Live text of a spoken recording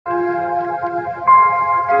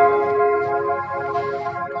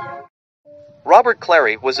Robert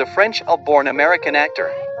Clary was a French-born American actor.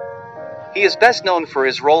 He is best known for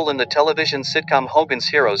his role in the television sitcom Hogan's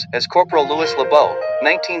Heroes as Corporal Louis LeBeau,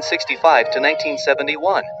 1965 to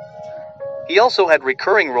 1971. He also had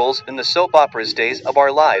recurring roles in the soap operas Days of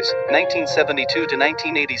Our Lives, 1972 to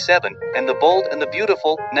 1987, and The Bold and the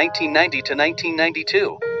Beautiful, 1990 to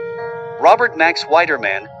 1992. Robert Max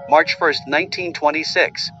Widerman, March 1,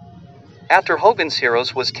 1926. After Hogan's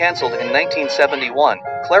Heroes was cancelled in 1971,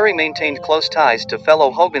 Clary maintained close ties to fellow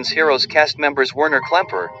Hogan's Heroes cast members Werner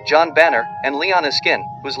Klemperer, John Banner, and Leona Skin,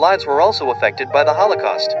 whose lives were also affected by the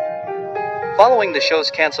Holocaust. Following the show's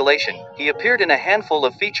cancellation, he appeared in a handful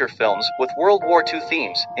of feature films with World War II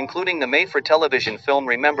themes, including the made-for-television film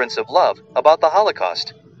Remembrance of Love, about the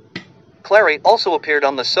Holocaust. Clary also appeared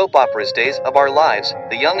on the soap operas Days of Our Lives,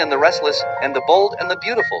 The Young and the Restless, and The Bold and the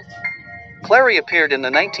Beautiful. Clary appeared in the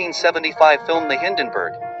 1975 film The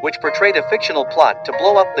Hindenburg, which portrayed a fictional plot to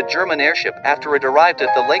blow up the German airship after it arrived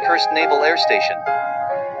at the Lakehurst Naval Air Station.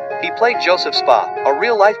 He played Joseph Spa, a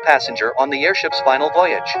real-life passenger on the airship's final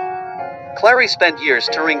voyage. Clary spent years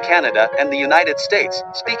touring Canada and the United States,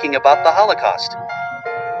 speaking about the Holocaust.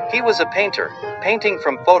 He was a painter, painting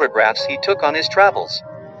from photographs he took on his travels.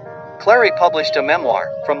 Clary published a memoir,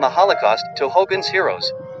 From the Holocaust to Hogan's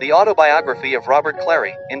Heroes, the autobiography of Robert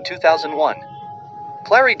Clary, in 2001.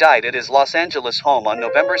 Clary died at his Los Angeles home on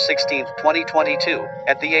November 16, 2022,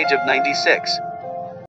 at the age of 96.